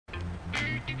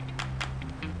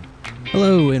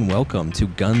Hello and welcome to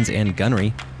Guns and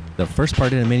Gunnery, the first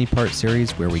part in a many-part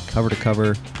series where we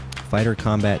cover-to-cover fighter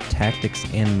combat tactics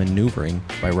and maneuvering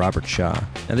by Robert Shaw.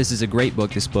 Now this is a great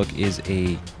book. This book is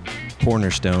a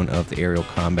cornerstone of the aerial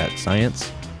combat science.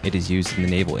 It is used in the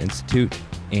Naval Institute,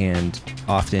 and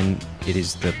often it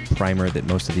is the primer that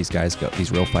most of these guys these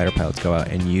real fighter pilots go out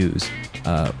and use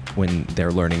when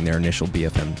they're learning their initial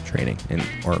BFM training,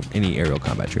 or any aerial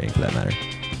combat training for that matter.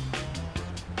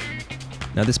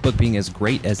 Now, this book being as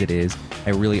great as it is, I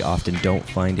really often don't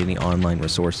find any online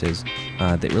resources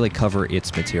that really cover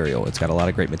its material. It's got a lot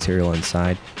of great material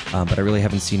inside, but I really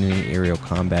haven't seen any aerial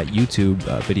combat YouTube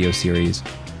video series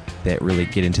that really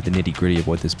get into the nitty-gritty of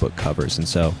what this book covers. And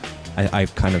so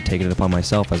I've kind of taken it upon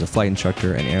myself as a flight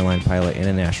instructor, an airline pilot, and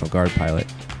a National Guard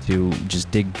pilot to just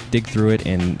dig through it,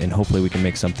 and hopefully we can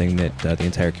make something that the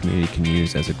entire community can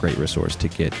use as a great resource to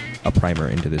get a primer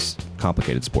into this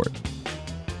complicated sport.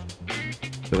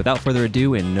 So without further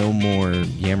ado, and no more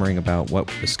yammering about what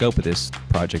the scope of this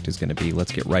project is going to be,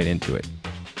 let's get right into it.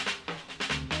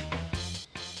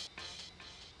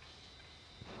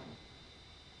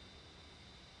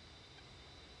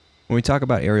 When we talk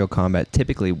about aerial combat,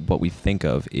 typically what we think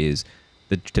of is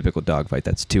the typical dogfight.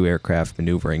 That's two aircraft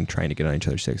maneuvering, trying to get on each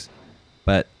other's six.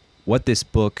 But what this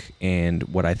book, and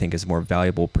what I think is a more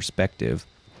valuable perspective,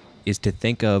 is to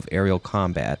think of aerial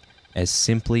combat as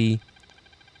simply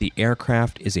the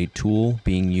aircraft is a tool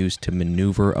being used to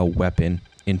maneuver a weapon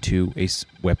into a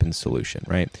weapon solution,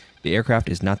 right? The aircraft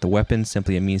is not the weapon,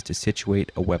 simply a means to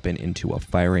situate a weapon into a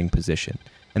firing position.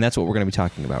 And that's what we're going to be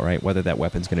talking about, right? Whether that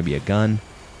weapon's going to be a gun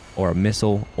or a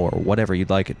missile or whatever you'd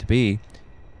like it to be,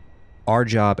 our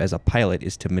job as a pilot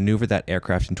is to maneuver that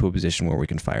aircraft into a position where we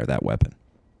can fire that weapon.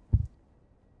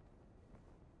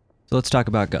 So let's talk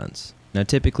about guns. Now,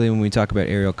 typically when we talk about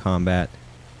aerial combat,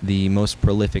 the most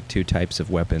prolific two types of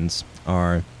weapons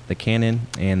are the cannon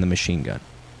and the machine gun.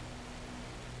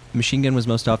 The machine gun was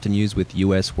most often used with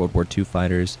U.S. World War II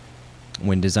fighters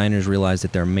when designers realized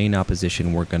that their main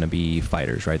opposition were going to be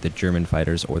fighters, right? The German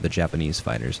fighters or the Japanese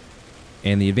fighters.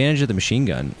 And the advantage of the machine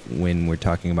gun, when we're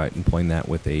talking about employing that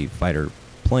with a fighter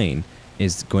plane,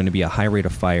 is going to be a high rate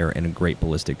of fire and a great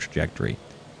ballistic trajectory,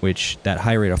 which that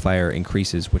high rate of fire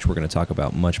increases, which we're going to talk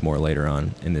about much more later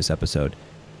on in this episode,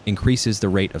 increases the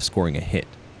rate of scoring a hit.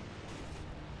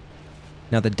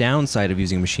 Now, the downside of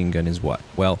using a machine gun is what?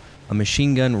 Well, a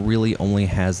machine gun really only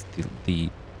has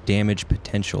the damage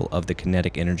potential of the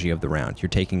kinetic energy of the round. You're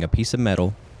taking a piece of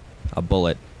metal, a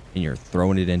bullet, and you're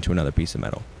throwing it into another piece of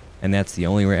metal. And that's the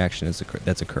only reaction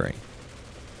that's occurring.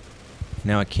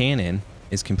 Now, a cannon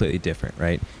is completely different,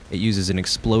 right? It uses an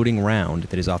exploding round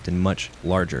that is often much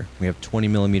larger. We have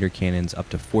 20mm cannons up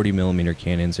to 40mm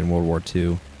cannons in World War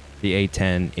II. The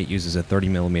A-10, it uses a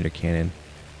 30mm cannon.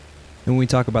 And when we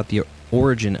talk about the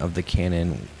origin of the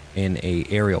cannon in a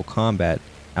aerial combat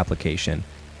application,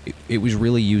 it was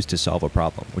really used to solve a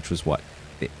problem, which was what?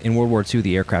 In World War II,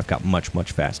 the aircraft got much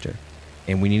faster.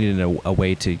 And we needed a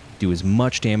way to do as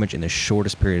much damage in the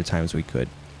shortest period of time as we could.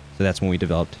 So that's when we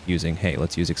developed using, hey,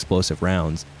 let's use explosive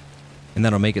rounds. And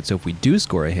that'll make it so if we do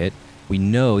score a hit, we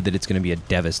know that it's going to be a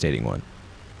devastating one.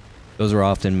 Those are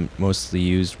often mostly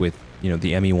used with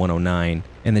the ME-109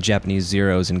 and the Japanese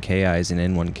Zeros and KIs and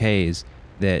N1Ks,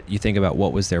 that you think about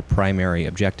what was their primary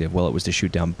objective. Well, it was to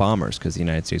shoot down bombers, because the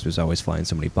United States was always flying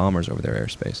so many bombers over their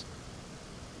airspace.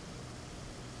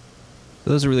 So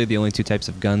those are really the only two types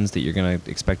of guns that you're going to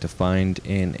expect to find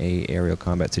in a aerial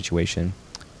combat situation.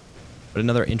 But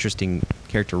another interesting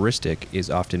characteristic is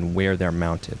often where they're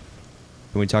mounted.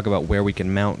 When we talk about where we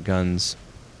can mount guns,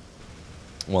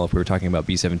 well, if we were talking about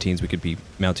B-17s, we could be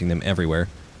mounting them everywhere.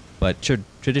 But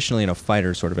traditionally in a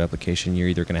fighter sort of application, you're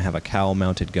either going to have a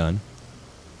cowl-mounted gun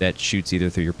that shoots either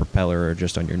through your propeller or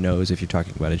just on your nose if you're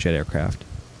talking about a jet aircraft,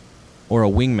 or a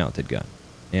wing-mounted gun.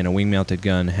 And a wing-mounted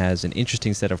gun has an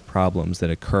interesting set of problems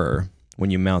that occur when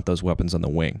you mount those weapons on the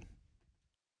wing.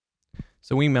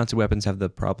 So wing-mounted weapons have the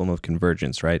problem of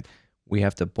convergence, right? We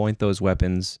have to point those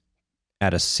weapons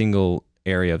at a single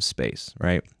area of space,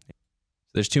 right?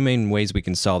 There's two main ways we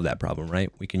can solve that problem,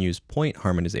 right? We can use point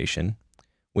harmonization,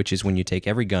 which is when you take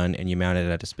every gun and you mount it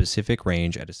at a specific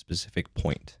range at a specific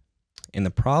point. And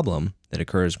the problem that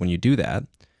occurs when you do that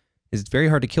is it's very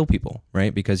hard to kill people,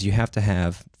 right? Because you have to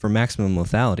have, for maximum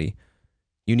lethality,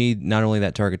 you need not only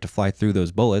that target to fly through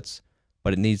those bullets,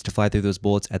 but it needs to fly through those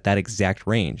bullets at that exact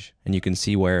range. And you can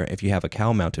see where if you have a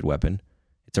cowl-mounted weapon,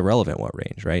 it's irrelevant what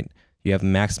range, right? You have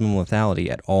maximum lethality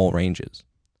at all ranges.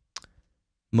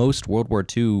 Most World War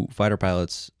II fighter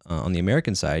pilots on the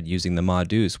American side using the Ma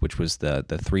Deuce, which was the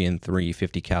 3 and 3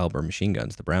 50 caliber machine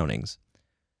guns, the Brownings,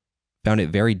 found it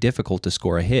very difficult to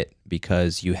score a hit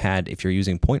because you had, if you're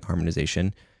using point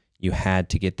harmonization, you had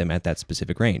to get them at that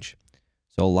specific range.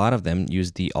 So a lot of them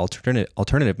use the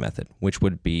alternative method, which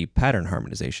would be pattern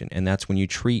harmonization. And that's when you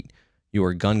treat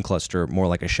your gun cluster more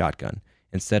like a shotgun.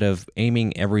 Instead of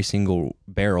aiming every single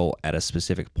barrel at a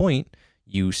specific point,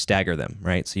 you stagger them,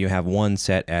 right? So you have one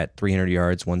set at 300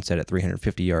 yards, one set at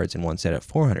 350 yards, and one set at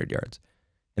 400 yards.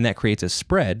 And that creates a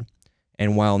spread.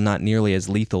 And while not nearly as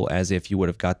lethal as if you would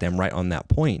have got them right on that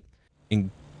point, it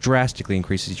drastically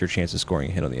increases your chance of scoring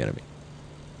a hit on the enemy.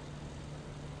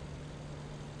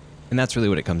 And that's really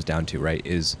what it comes down to, right?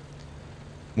 Is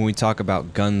when we talk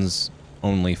about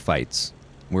guns-only fights,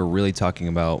 we're really talking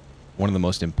about one of the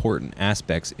most important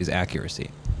aspects is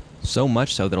accuracy. So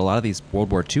much so that a lot of these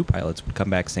World War II pilots would come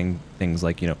back saying things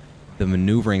like, the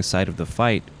maneuvering side of the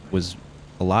fight was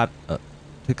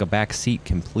took a back seat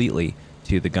completely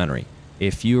to the gunnery.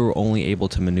 If you're only able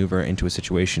to maneuver into a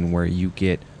situation where you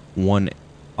get one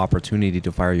opportunity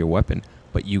to fire your weapon,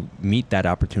 but you meet that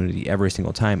opportunity every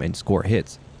single time and score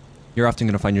hits, you're often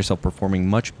going to find yourself performing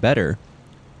much better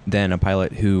than a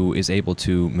pilot who is able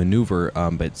to maneuver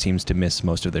but seems to miss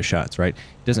most of their shots, right?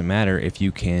 It doesn't matter if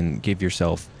you can give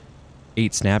yourself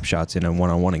 8 snapshots in a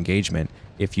one-on-one engagement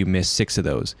if you miss 6 of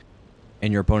those,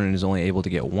 and your opponent is only able to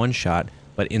get 1 shot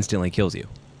but instantly kills you.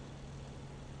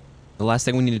 The last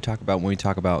thing we need to talk about when we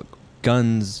talk about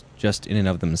guns just in and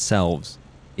of themselves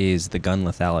is the gun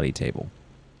lethality table.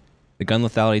 The gun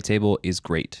lethality table is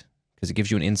great because it gives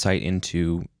you an insight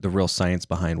into the real science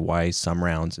behind why some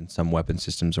rounds and some weapon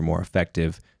systems are more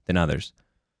effective than others.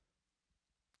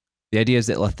 The idea is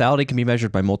that lethality can be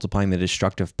measured by multiplying the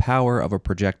destructive power of a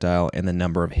projectile and the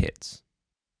number of hits.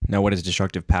 Now, what is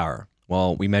destructive power?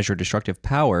 Well, we measure destructive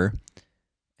power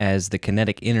as the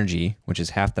kinetic energy, which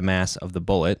is half the mass of the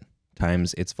bullet,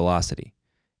 times its velocity.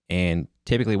 And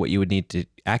typically what you would need to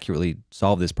accurately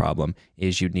solve this problem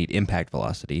is you'd need impact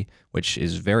velocity, which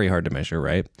is very hard to measure,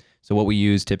 right? So what we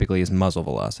use typically is muzzle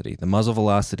velocity. The muzzle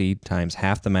velocity times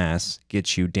half the mass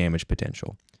gets you damage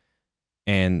potential.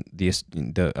 And the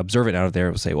observant out of there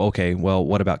will say, well, okay, well,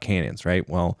 what about cannons, right?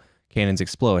 Well, cannons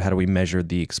explode. How do we measure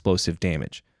the explosive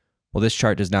damage? Well, this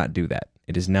chart does not do that.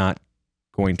 It is not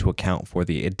going to account for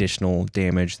the additional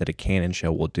damage that a cannon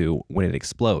shell will do when it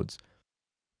explodes.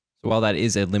 So while that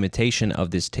is a limitation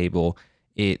of this table,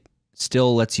 it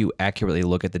still lets you accurately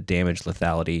look at the damage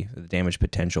lethality, the damage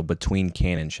potential between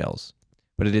cannon shells.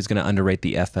 But it is going to underrate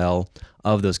the FL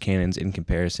of those cannons in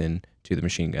comparison to the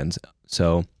machine guns.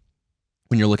 So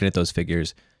when you're looking at those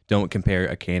figures, don't compare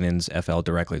a cannon's FL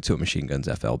directly to a machine gun's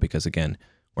FL because, again,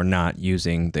 we're not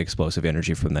using the explosive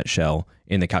energy from that shell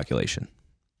in the calculation.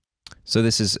 So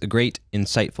this is a great,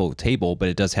 insightful table, but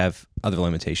it does have other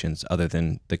limitations other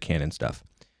than the cannon stuff.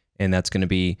 And that's going to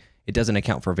be, it doesn't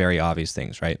account for very obvious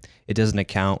things, right? It doesn't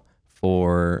account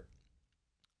for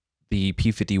the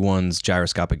P-51's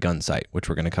gyroscopic gun sight, which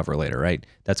we're going to cover later, right?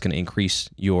 That's going to increase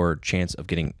your chance of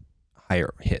getting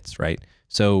higher hits, right?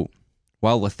 So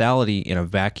while lethality in a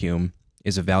vacuum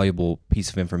is a valuable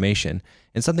piece of information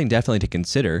and something definitely to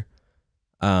consider,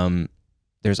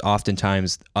 there's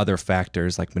oftentimes other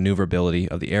factors like maneuverability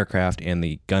of the aircraft and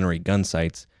the gunnery gun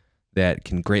sights that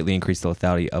can greatly increase the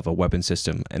lethality of a weapon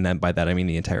system, and then by that I mean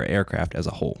the entire aircraft as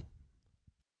a whole.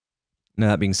 Now,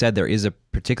 that being said, there is a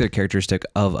particular characteristic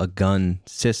of a gun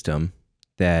system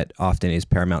that often is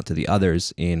paramount to the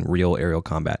others in real aerial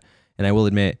combat, and I will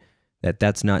admit that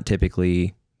that's not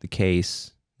typically the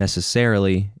case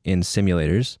necessarily in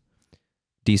simulators.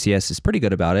 DCS is pretty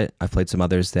good about it. I've played some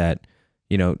others that,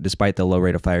 despite the low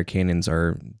rate of fire, cannons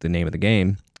are the name of the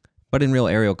game. But in real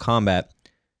aerial combat,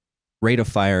 rate of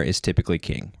fire is typically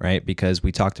king, right? Because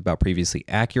we talked about previously,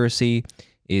 accuracy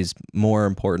is more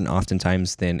important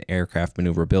oftentimes than aircraft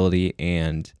maneuverability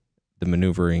and the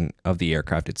maneuvering of the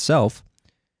aircraft itself.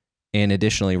 And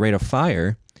additionally, rate of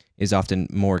fire is often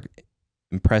more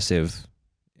impressive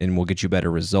and will get you better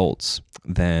results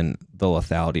than the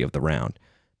lethality of the round.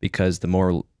 Because the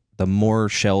more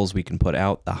shells we can put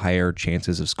out, the higher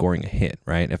chances of scoring a hit,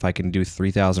 right? If I can do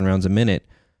 3,000 rounds a minute,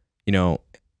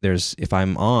 if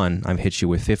I'm hit you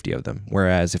with 50 of them.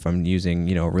 Whereas if I'm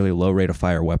using, a really low rate of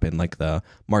fire weapon like the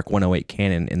Mark 108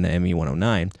 cannon in the ME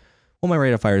 109, well, my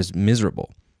rate of fire is miserable.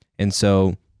 And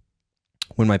so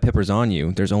when my pipper's on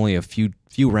you, there's only a few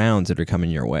rounds that are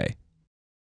coming your way.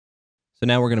 So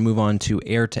now we're going to move on to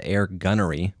air-to-air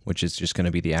gunnery, which is just going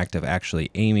to be the act of actually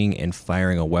aiming and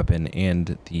firing a weapon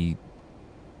and the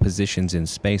positions in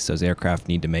space those aircraft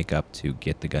need to make up to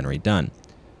get the gunnery done.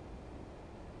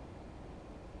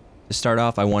 To start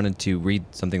off, I wanted to read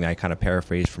something that I kind of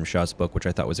paraphrased from Shaw's book, which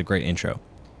I thought was a great intro.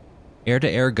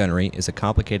 Air-to-air gunnery is a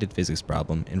complicated physics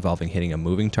problem involving hitting a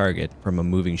moving target from a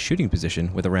moving shooting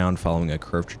position with a round following a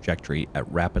curved trajectory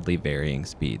at rapidly varying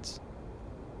speeds.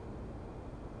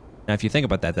 Now, if you think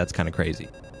about that, that's kind of crazy.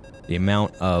 The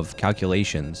amount of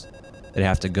calculations that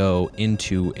have to go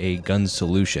into a gun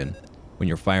solution when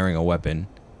you're firing a weapon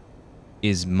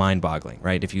is mind-boggling,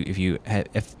 right?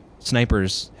 If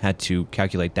snipers had to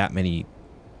calculate that many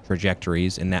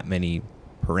trajectories and that many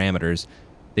parameters,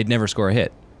 they'd never score a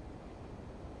hit.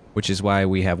 Which is why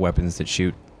we have weapons that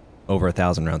shoot over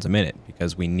 1,000 rounds a minute,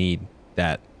 because we need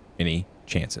that many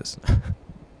chances.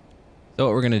 So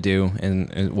what we're going to do,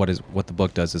 and what the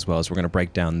book does as well, is we're going to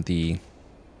break down the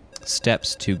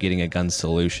steps to getting a gun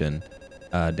solution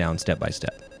down step by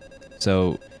step.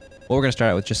 So what we're going to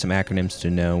start out with just some acronyms to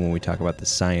know when we talk about the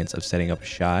science of setting up a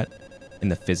shot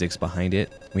and the physics behind it.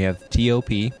 We have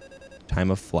TOP,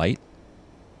 time of flight,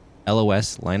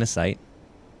 LOS, line of sight,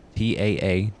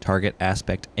 TAA, target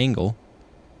aspect angle,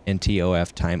 and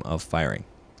TOF, time of firing,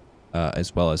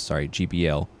 as well as,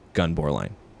 GBL, gun bore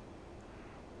line.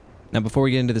 Now, before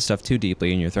we get into this stuff too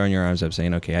deeply and you're throwing your arms up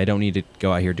saying, okay, I don't need to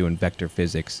go out here doing vector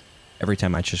physics every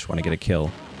time I just want to get a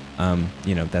kill,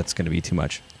 that's going to be too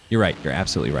much. You're right. You're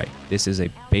absolutely right. This is a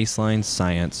baseline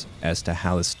science as to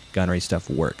how this gunnery stuff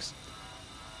works.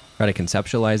 Try to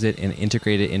conceptualize it and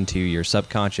integrate it into your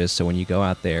subconscious, so when you go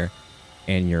out there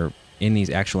and you're in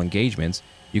these actual engagements,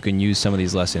 you can use some of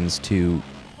these lessons to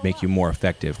make you more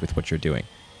effective with what you're doing.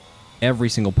 Every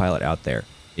single pilot out there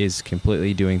is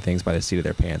completely doing things by the seat of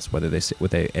their pants, whether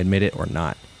they admit it or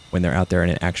not, when they're out there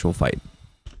in an actual fight.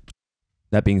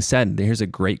 That being said, here's a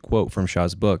great quote from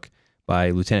Shaw's book by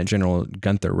Lieutenant General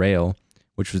Gunther Rail,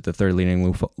 which was the third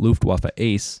leading Luftwaffe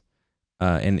ace,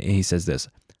 and he says this: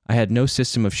 "I had no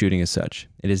system of shooting as such.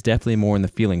 It is definitely more in the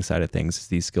feeling side of things as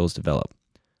these skills develop.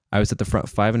 I was at the front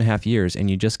 5.5 years,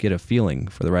 and you just get a feeling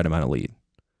for the right amount of lead."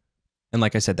 And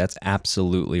like I said, that's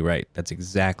absolutely right. That's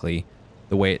exactly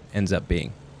the way it ends up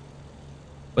being.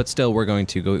 But still, we're going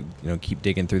to go, keep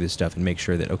digging through this stuff and make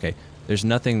sure that, okay, there's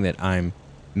nothing that I'm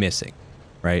missing,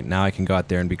 right? Now I can go out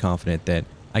there and be confident that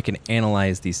I can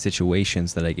analyze these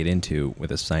situations that I get into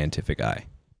with a scientific eye.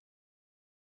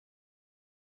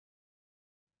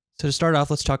 So to start off,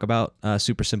 let's talk about a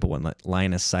super simple one,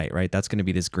 line of sight, right? That's going to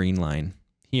be this green line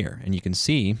here. And you can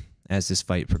see as this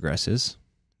fight progresses,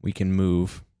 we can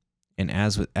move. And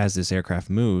as this aircraft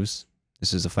moves,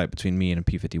 this is a fight between me and a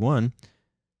P-51,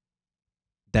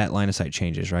 that line of sight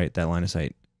changes, right? That line of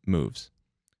sight moves.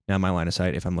 Now my line of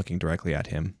sight, if I'm looking directly at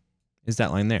him, is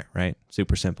that line there, right?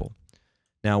 Super simple.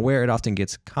 Now where it often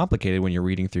gets complicated when you're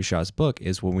reading through Shaw's book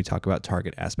is when we talk about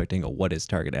target aspect angle. What is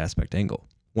target aspect angle?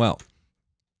 Well,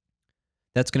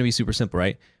 that's going to be super simple,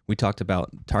 right? We talked about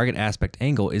target aspect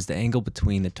angle is the angle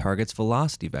between the target's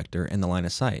velocity vector and the line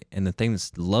of sight. And the thing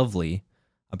that's lovely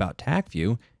about TAC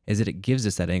view is that it gives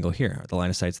us that angle here. The line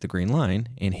of sight's the green line,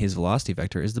 and his velocity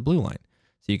vector is the blue line.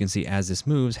 So you can see as this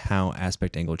moves how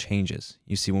aspect angle changes.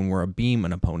 You see when we're abeam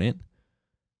an opponent,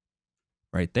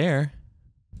 right there,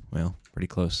 well, pretty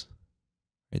close,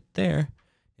 right there,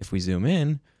 if we zoom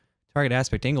in, target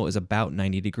aspect angle is about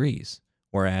 90 degrees.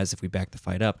 Whereas if we back the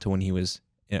fight up to when he was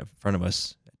in front of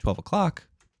us at 12 o'clock,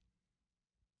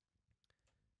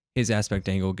 his aspect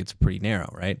angle gets pretty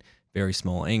narrow, right? Very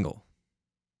small angle.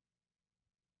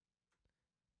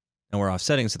 Now we're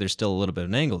offsetting, so there's still a little bit of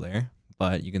an angle there,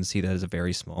 but you can see that is a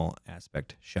very small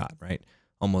aspect shot, right?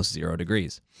 Almost 0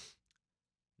 degrees.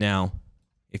 Now,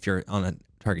 if you're on a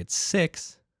target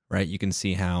 6, right, you can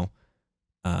see how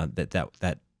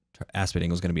that aspect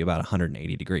angle is going to be about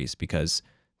 180 degrees, because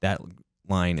that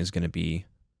line is going to be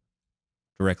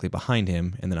directly behind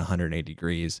him, and then 180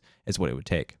 degrees is what it would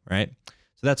take, right?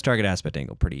 So that's target aspect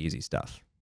angle, pretty easy stuff.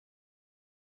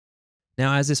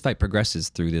 Now, as this fight progresses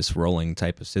through this rolling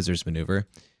type of scissors maneuver,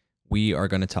 we are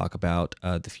going to talk about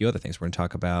the few other things. We're going to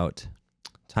talk about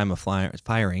time of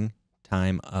firing,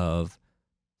 time of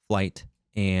flight,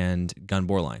 and gun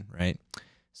bore line, right?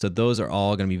 So those are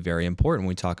all going to be very important when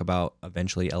we talk about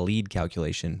eventually a lead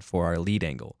calculation for our lead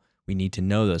angle. We need to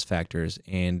know those factors,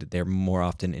 and they're more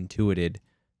often intuited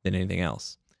than anything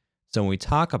else. So when we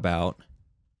talk about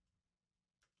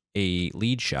a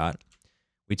lead shot,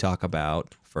 we talk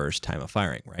about first time of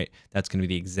firing, right? That's going to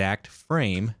be the exact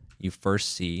frame you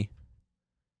first see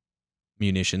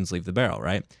munitions leave the barrel,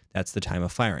 right? That's the time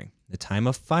of firing. The time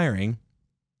of firing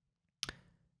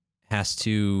has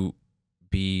to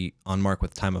be on mark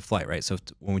with time of flight, right? So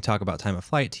when we talk about time of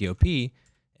flight, TOP,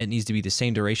 it needs to be the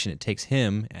same duration it takes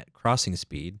him at crossing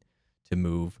speed to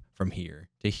move from here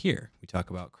to here. We talk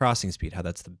about crossing speed, how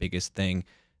that's the biggest thing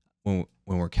when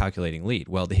we're calculating lead.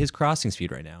 Well, his crossing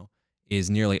speed right now is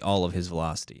nearly all of his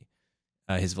velocity.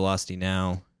 His velocity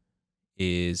now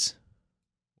is,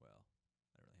 well,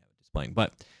 I don't really have it displaying,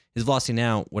 but his velocity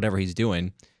now, whatever he's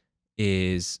doing,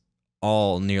 is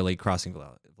all nearly crossing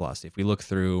velocity. If we look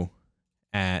through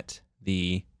at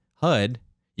the HUD,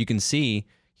 you can see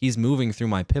he's moving through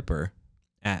my pipper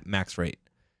at max rate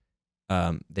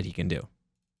that he can do.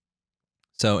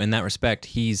 So in that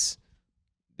respect, this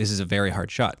is a very hard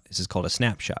shot. This is called a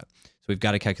snapshot. So we've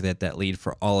got to calculate that lead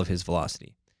for all of his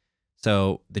velocity.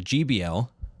 So the GBL,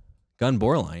 gun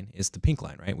bore line, is the pink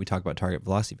line, right? We talk about target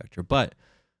velocity vector, but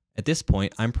at this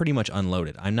point, I'm pretty much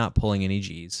unloaded. I'm not pulling any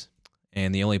Gs,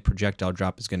 and the only projectile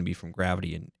drop is going to be from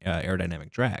gravity and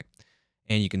aerodynamic drag.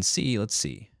 And you can see, let's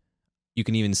see, you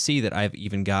can even see that I've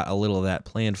even got a little of that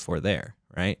planned for there,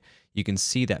 right? You can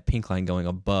see that pink line going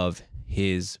above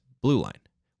his blue line,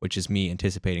 which is me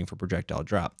anticipating for projectile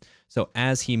drop. So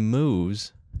as he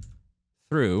moves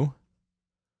through,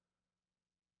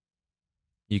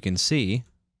 you can see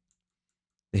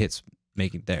the hits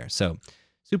making there. So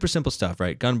super simple stuff,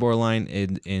 right? Gun bore line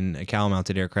in a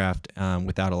cowl-mounted aircraft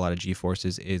without a lot of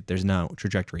G-forces, there's no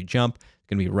trajectory jump. It's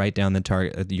going to be right down the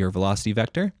target, your velocity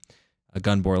vector, a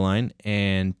gun bore line,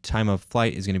 and time of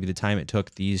flight is going to be the time it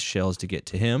took these shells to get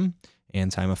to him,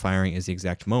 and time of firing is the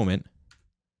exact moment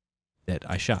that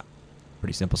I shot.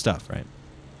 Pretty simple stuff, right?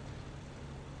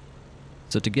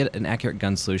 So to get an accurate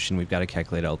gun solution, we've got to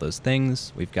calculate all those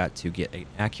things. We've got to get an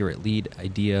accurate lead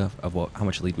idea of how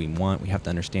much lead we want. We have to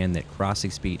understand that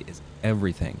crossing speed is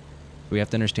everything. We have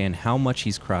to understand how much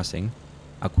he's crossing,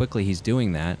 how quickly he's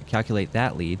doing that, calculate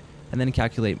that lead, and then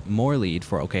calculate more lead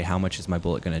for, okay, how much is my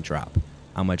bullet going to drop?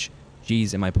 How much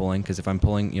G's am I pulling? Because if I'm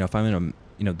pulling, if I'm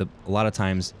in a lot of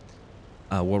times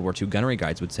World War II gunnery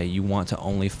guides would say you want to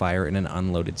only fire in an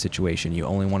unloaded situation. You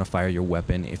only want to fire your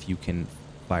weapon if you can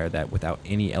fire that without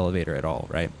any elevator at all,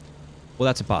 right? Well,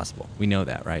 that's impossible. We know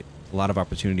that, right? A lot of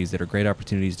opportunities that are great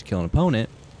opportunities to kill an opponent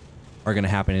are going to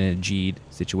happen in a G'd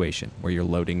situation where you're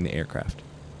loading the aircraft.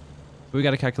 So we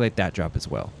got to calculate that drop as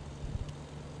well.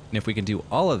 And if we can do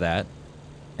all of that,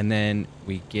 and then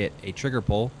we get a trigger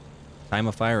pull, time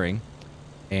of firing,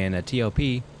 and a TOP,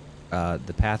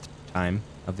 the path time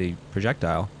of the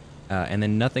projectile, and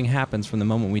then nothing happens from the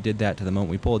moment we did that to the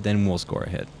moment we pulled, then we'll score a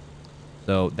hit.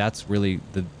 So that's really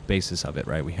the basis of it,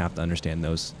 right? We have to understand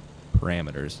those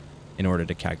parameters in order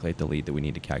to calculate the lead that we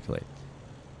need to calculate.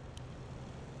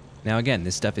 Now, again,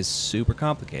 this stuff is super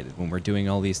complicated. When we're doing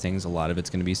all these things, a lot of it's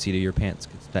going to be seat of your pants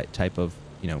type of,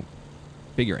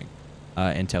 figuring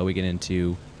until we get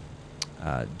into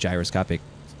gyroscopic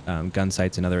gun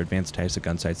sights and other advanced types of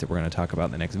gun sights that we're going to talk about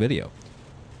in the next video.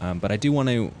 But I do want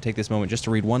to take this moment just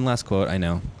to read one last quote. I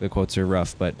know the quotes are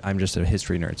rough, but I'm just a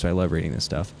history nerd, so I love reading this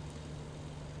stuff.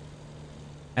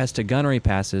 As to gunnery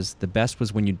passes, the best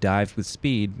was when you dived with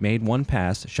speed, made one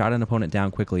pass, shot an opponent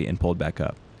down quickly, and pulled back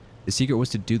up. The secret was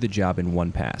to do the job in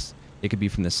one pass. It could be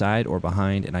from the side or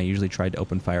behind, and I usually tried to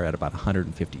open fire at about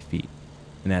 150 feet.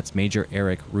 And that's Major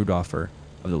Erich Rudolfer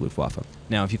of the Luftwaffe.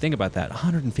 Now, if you think about that,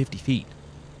 150 feet,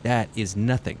 that is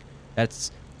nothing.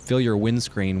 That's fill your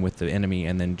windscreen with the enemy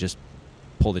and then just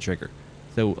pull the trigger.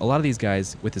 So a lot of these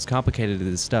guys, with as complicated as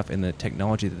this stuff and the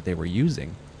technology that they were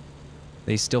using,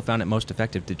 they still found it most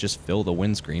effective to just fill the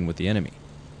windscreen with the enemy.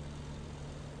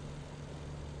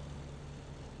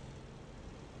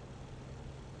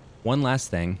 One last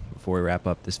thing before we wrap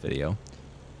up this video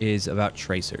is about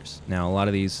tracers. Now, a lot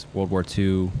of these World War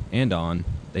II and on,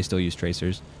 they still use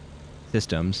tracers.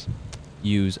 Systems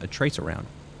use a tracer round,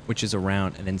 which is a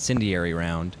round, an incendiary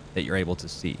round that you're able to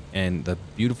see. And the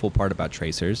beautiful part about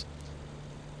tracers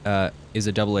is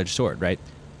a double-edged sword, right?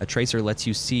 A tracer lets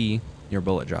you see your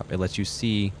bullet drop. It lets you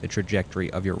see the trajectory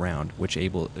of your round,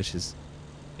 it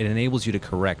enables you to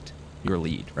correct your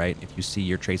lead, right? If you see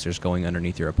your tracers going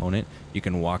underneath your opponent, you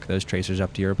can walk those tracers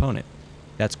up to your opponent.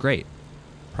 That's great.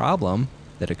 Problem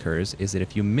that occurs is that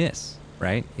if you miss,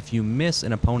 right? If you miss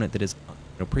an opponent that is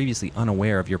previously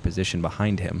unaware of your position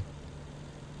behind him,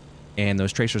 and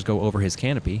those tracers go over his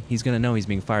canopy, he's going to know he's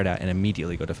being fired at and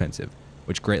immediately go defensive,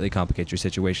 which greatly complicates your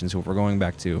situation. So if we're going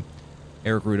back to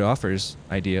Erich Rudolfer's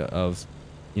idea of,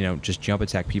 just jump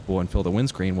attack people and fill the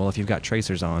windscreen, well, if you've got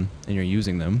tracers on and you're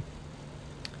using them,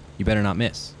 you better not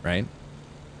miss, right?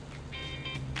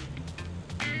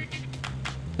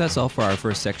 That's all for our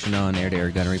first section on air-to-air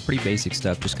gunnery. Pretty basic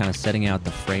stuff, just kind of setting out the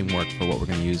framework for what we're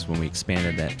going to use when we expand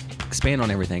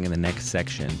on everything in the next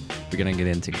section. We're going to get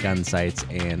into gun sights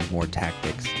and more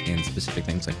tactics and specific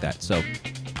things like that. So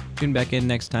tune back in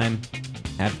next time.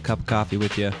 Have a cup of coffee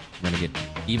with you. We're going to get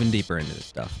even deeper into this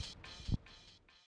stuff.